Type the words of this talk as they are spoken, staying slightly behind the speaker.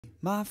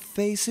My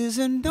face is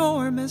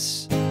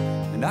enormous,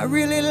 and I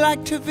really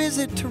like to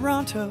visit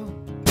Toronto.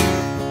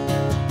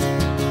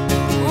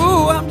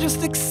 Ooh, I'm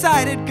just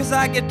excited cause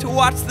I get to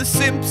watch The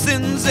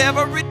Simpsons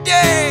every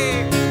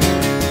day.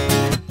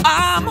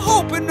 I'm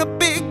hoping a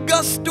big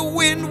gust of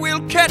wind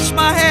will catch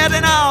my head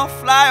and I'll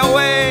fly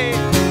away.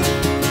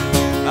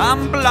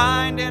 I'm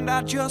blind and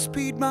I just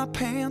peed my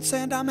pants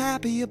and I'm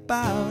happy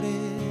about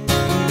it.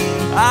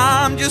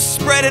 I'm just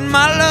spreading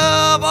my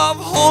love of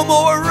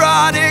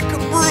homoerotic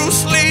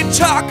Bruce Lee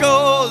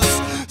tacos.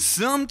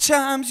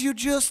 Sometimes you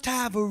just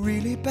have a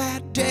really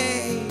bad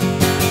day.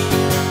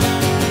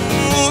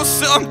 Ooh,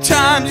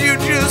 sometimes you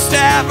just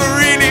have a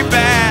really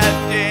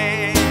bad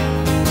day.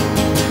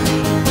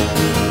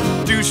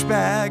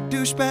 Douchebag,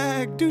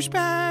 douchebag,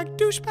 douchebag,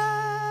 douchebag.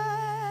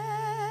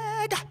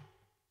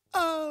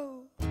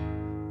 Oh,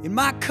 in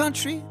my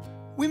country,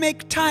 we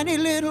make tiny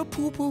little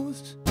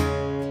poo-poos.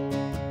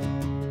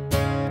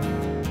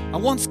 I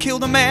once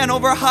killed a man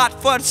over hot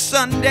fudge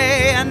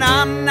sundae, and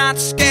I'm not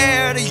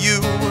scared of you.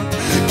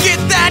 Get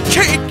that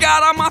cake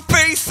out of my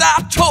face,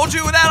 I told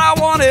you that I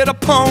wanted a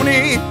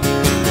pony.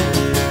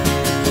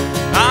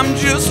 I'm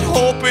just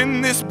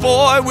hoping this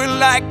boy will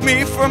like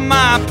me for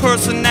my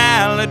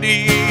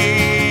personality.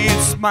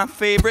 It's my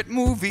favorite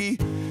movie,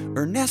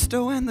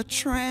 Ernesto and the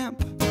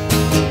Tramp.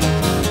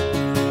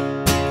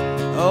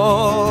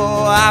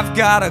 Oh, I've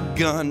got a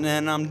gun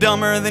and I'm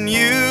dumber than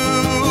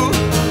you.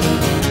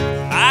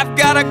 I've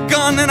got a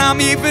gun and I'm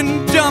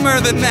even dumber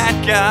than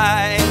that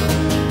guy.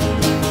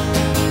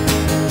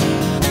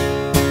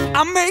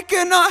 I'm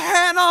making a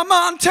Hannah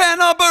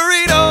Montana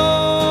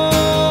burrito.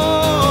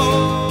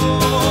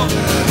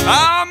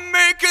 I'm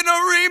making a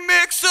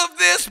remix of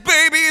this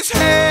baby's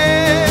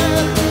head.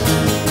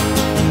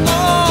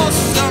 Oh,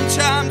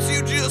 sometimes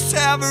you just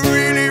have a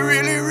really,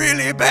 really,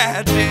 really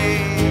bad day.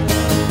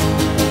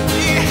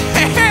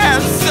 Yeah,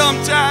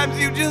 sometimes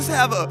you just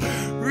have a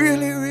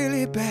really,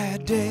 really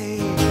bad day.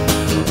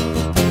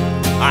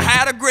 I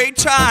had a great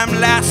time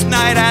last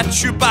night at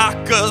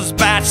Chewbacca's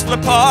bachelor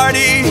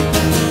party.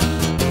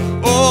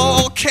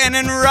 Oh, Ken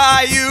and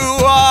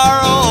Ryu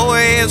are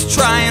always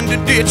trying to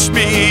ditch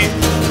me.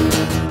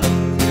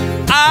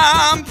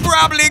 I'm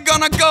probably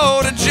gonna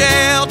go to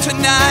jail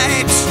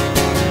tonight.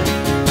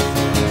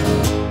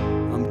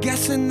 I'm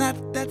guessing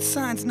that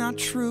sign's not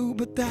true,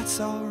 but that's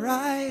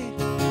alright.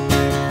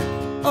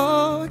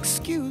 Oh,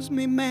 excuse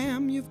me,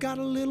 ma'am, you've got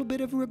a little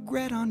bit of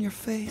regret on your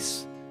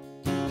face.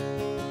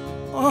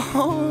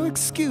 Oh,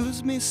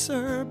 excuse me,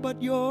 sir,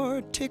 but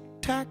your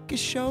tic-tac is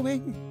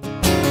showing.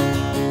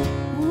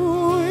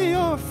 Ooh,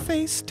 your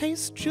face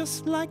tastes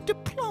just like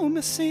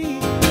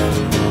diplomacy.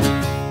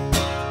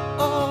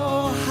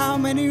 Oh, how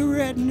many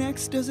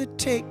rednecks does it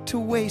take to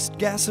waste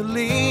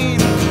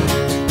gasoline?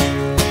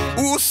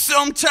 Ooh,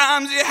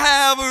 sometimes you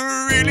have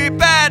a really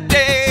bad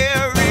day,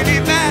 a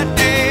really bad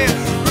day.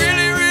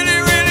 Really,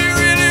 really, really,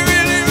 really,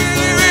 really,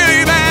 really,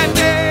 really bad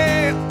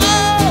day.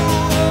 Oh!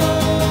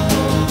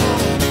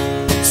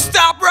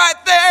 Stop right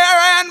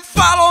there and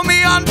follow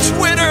me on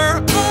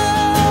Twitter. Oh!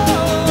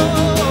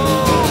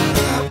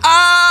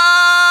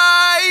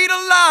 I eat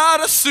a lot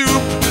of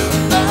soup.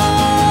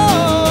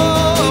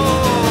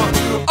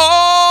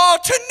 Oh,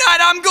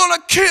 tonight I'm gonna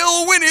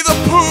kill Winnie the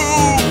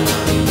Pooh.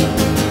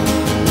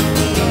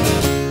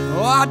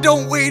 Oh, I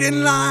don't wait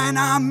in line,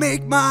 I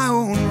make my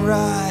own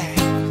ride.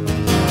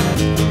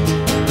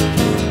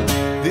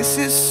 This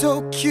is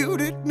so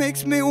cute, it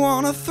makes me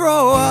wanna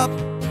throw up.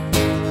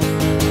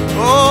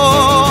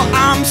 Oh,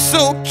 I'm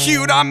so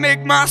cute, I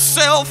make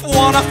myself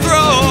wanna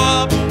throw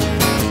up.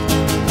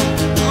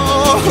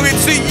 Oh,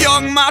 it's a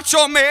young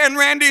macho man,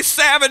 Randy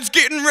Savage,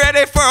 getting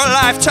ready for a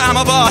lifetime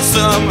of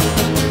awesome.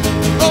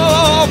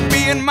 Oh,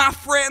 me and my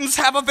friends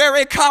have a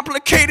very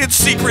complicated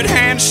secret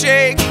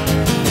handshake.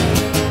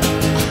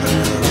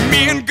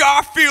 Me and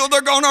Garfield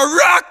are gonna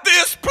rock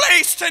this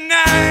place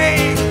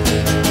tonight.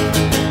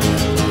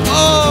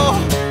 Oh,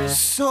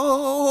 so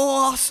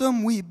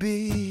awesome we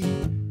be.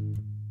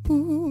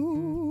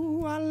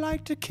 Ooh, I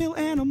like to kill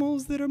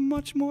animals that are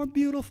much more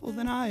beautiful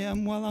than I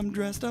am while I'm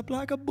dressed up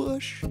like a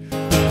bush.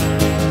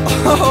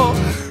 Oh,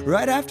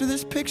 right after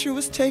this picture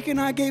was taken,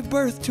 I gave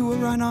birth to a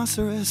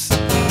rhinoceros.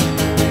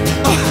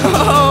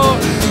 Oh,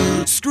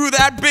 screw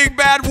that big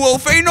bad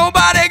wolf, ain't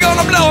nobody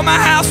gonna blow my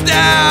house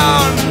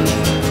down.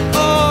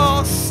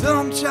 Oh,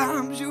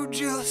 sometimes you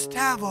just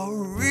have a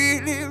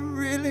really,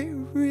 really,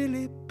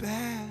 really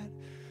bad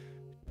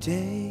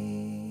day.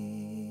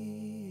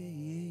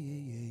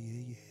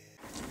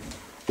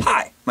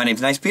 Hi, my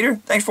name's Nice Peter.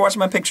 Thanks for watching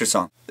my picture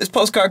song. This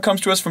postcard comes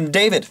to us from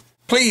David.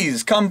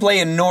 Please come play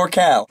in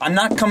NorCal. I'm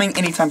not coming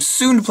anytime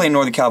soon to play in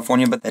Northern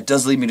California, but that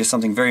does lead me to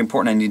something very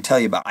important I need to tell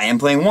you about. I am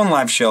playing one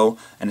live show,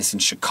 and it's in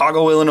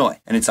Chicago, Illinois.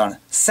 And it's on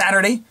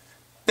Saturday,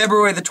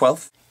 February the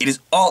 12th. It is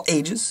all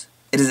ages.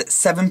 It is at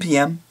 7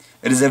 p.m.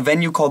 It is a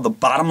venue called the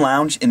Bottom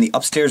Lounge in the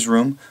upstairs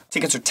room.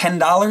 Tickets are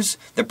 $10.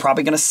 They're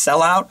probably going to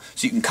sell out,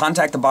 so you can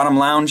contact the Bottom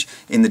Lounge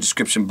in the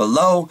description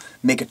below.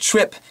 Make a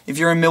trip. If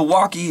you're in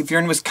Milwaukee, if you're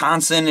in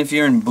Wisconsin, if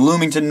you're in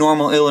Bloomington,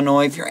 Normal,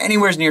 Illinois, if you're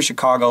anywhere near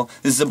Chicago,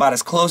 this is about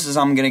as close as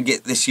I'm going to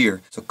get this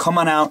year. So come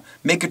on out,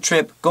 make a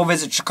trip, go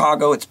visit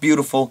Chicago. It's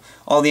beautiful.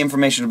 All the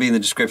information will be in the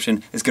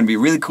description. It's going to be a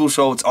really cool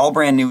show. It's all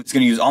brand new. It's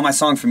going to use all my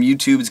songs from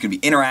YouTube. It's going to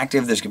be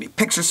interactive. There's going to be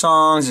picture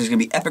songs. There's going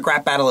to be epic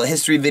rap battle of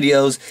history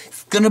videos.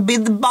 It's going to be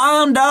the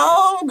bomb,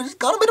 dog. It's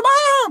going to be the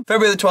bomb.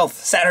 February the 12th,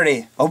 Saturday.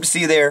 I hope to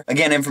see you there.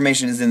 Again,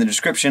 information is in the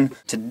description.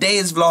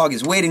 Today's vlog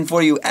is waiting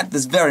for you at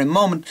this very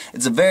moment.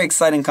 It's a very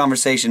exciting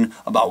conversation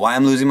about why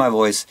I'm losing my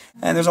voice.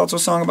 And there's also a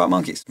song about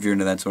monkeys, if you're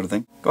into that sort of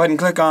thing. Go ahead and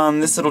click on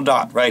this little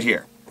dot right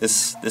here.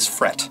 This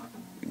fret.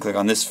 You can click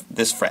on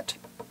this fret.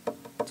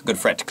 It's a good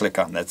fret to click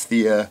on. That's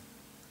the,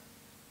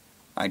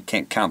 I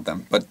can't count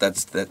them, but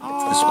that's this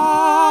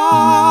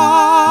one.